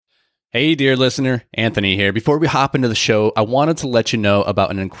Hey, dear listener, Anthony here. Before we hop into the show, I wanted to let you know about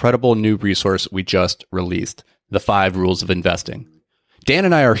an incredible new resource we just released, The 5 Rules of Investing. Dan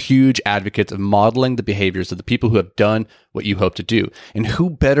and I are huge advocates of modeling the behaviors of the people who have done what you hope to do. And who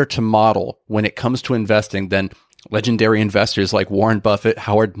better to model when it comes to investing than legendary investors like Warren Buffett,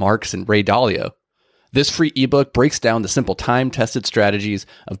 Howard Marks, and Ray Dalio? This free ebook breaks down the simple time-tested strategies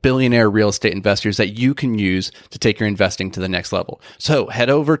of billionaire real estate investors that you can use to take your investing to the next level. So head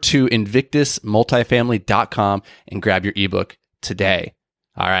over to invictusmultifamily.com and grab your ebook today.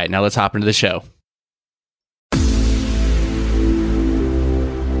 All right, now let's hop into the show.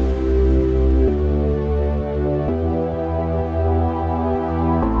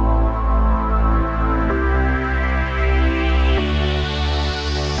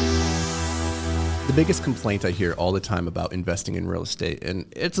 The biggest complaint I hear all the time about investing in real estate,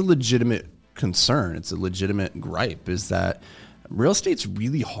 and it's a legitimate concern, it's a legitimate gripe, is that real estate's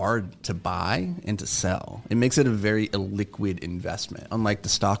really hard to buy and to sell. It makes it a very illiquid investment, unlike the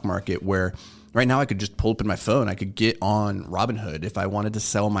stock market where right now I could just pull up in my phone, I could get on Robinhood. If I wanted to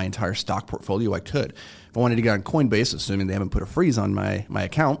sell my entire stock portfolio, I could. If I wanted to get on Coinbase, assuming they haven't put a freeze on my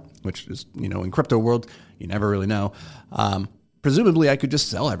account, which is, in crypto world, you never really know, presumably I could just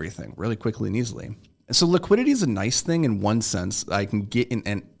sell everything really quickly and easily. And so liquidity is a nice thing in one sense. I can get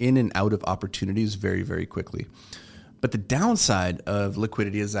in and out of opportunities very, very quickly. But the downside of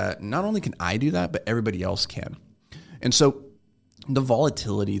liquidity is that not only can I do that, but everybody else can. And so the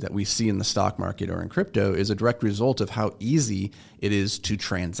volatility that we see in the stock market or in crypto is a direct result of how easy it is to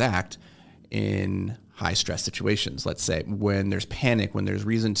transact in high stress situations. Let's say when there's panic, when there's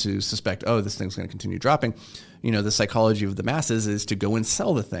reason to suspect, oh, this thing's going to continue dropping, the psychology of the masses is to go and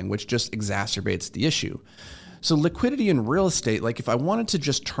sell the thing, which just exacerbates the issue. So liquidity in real estate, like if I wanted to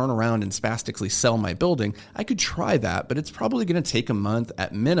just turn around and spastically sell my building, I could try that, but it's probably going to take a month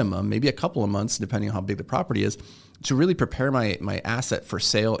at minimum, maybe a couple of months, depending on how big the property is, to really prepare my asset for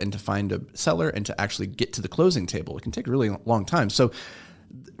sale and to find a seller and to actually get to the closing table. It can take a really long time. So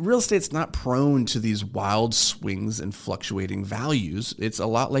real estate's not prone to these wild swings and fluctuating values. It's a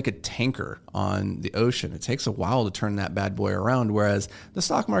lot like a tanker on the ocean. It takes a while to turn that bad boy around, whereas the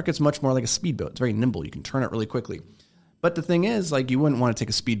stock market's much more like a speedboat. It's very nimble. You can turn it really quickly. But the thing is, you wouldn't want to take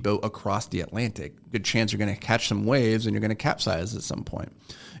a speedboat across the Atlantic. Good chance you're going to catch some waves and you're going to capsize at some point.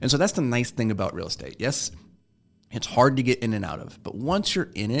 And so that's the nice thing about real estate. Yes, it's hard to get in and out of, but once you're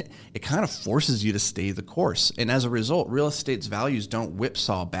in it, it kind of forces you to stay the course. And as a result, real estate's values don't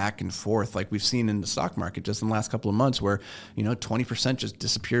whipsaw back and forth like we've seen in the stock market just in the last couple of months where, 20% just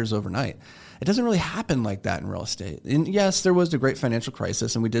disappears overnight. It doesn't really happen like that in real estate. And yes, there was the great financial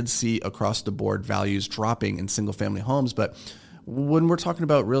crisis and we did see across the board values dropping in single family homes, but when we're talking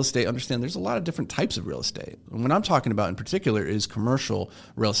about real estate, understand there's a lot of different types of real estate. And what I'm talking about in particular is commercial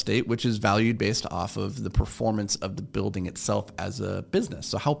real estate, which is valued based off of the performance of the building itself as a business.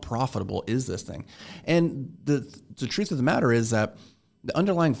 So how profitable is this thing? And the truth of the matter is that the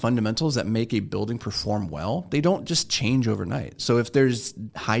underlying fundamentals that make a building perform well, they don't just change overnight. So if there's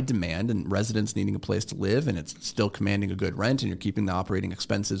high demand and residents needing a place to live and it's still commanding a good rent and you're keeping the operating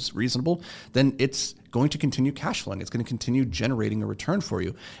expenses reasonable, then it's going to continue cash flowing. It's going to continue generating a return for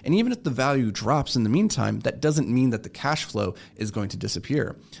you. And even if the value drops in the meantime, that doesn't mean that the cash flow is going to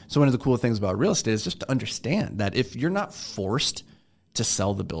disappear. So one of the cool things about real estate is just to understand that if you're not forced to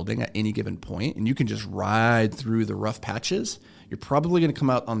sell the building at any given point and you can just ride through the rough patches, you're probably going to come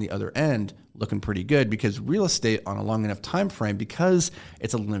out on the other end looking pretty good, because real estate on a long enough time frame, because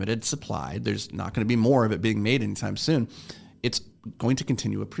it's a limited supply, there's not going to be more of it being made anytime soon. It's going to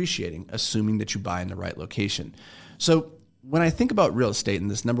continue appreciating, assuming that you buy in the right location. So when I think about real estate and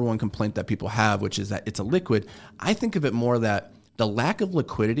this number one complaint that people have, which is that it's a liquid, I think of it more that the lack of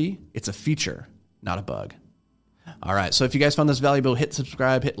liquidity, it's a feature, not a bug. All right. So if you guys found this valuable, hit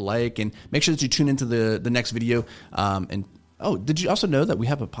subscribe, hit like, and make sure that you tune into the next video. Did you also know that we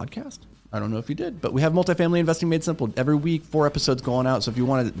have a podcast? I don't know if you did, but we have Multifamily Investing Made Simple. Every week, 4 episodes going out. So if you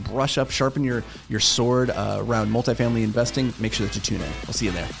want to brush up, sharpen your sword around multifamily investing, make sure that you tune in. I'll see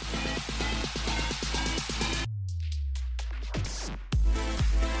you there.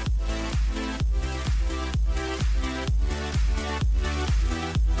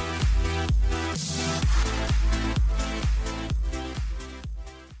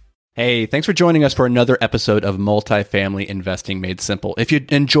 Hey, thanks for joining us for another episode of Multifamily Investing Made Simple. If you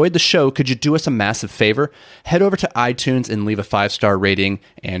enjoyed the show, could you do us a massive favor? Head over to iTunes and leave a 5-star rating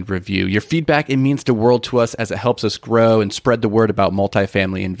and review. Your feedback, it means the world to us as it helps us grow and spread the word about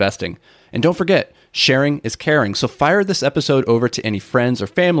multifamily investing. And don't forget, sharing is caring. So fire this episode over to any friends or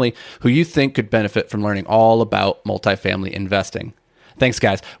family who you think could benefit from learning all about multifamily investing. Thanks,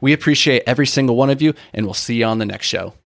 guys. We appreciate every single one of you, and we'll see you on the next show.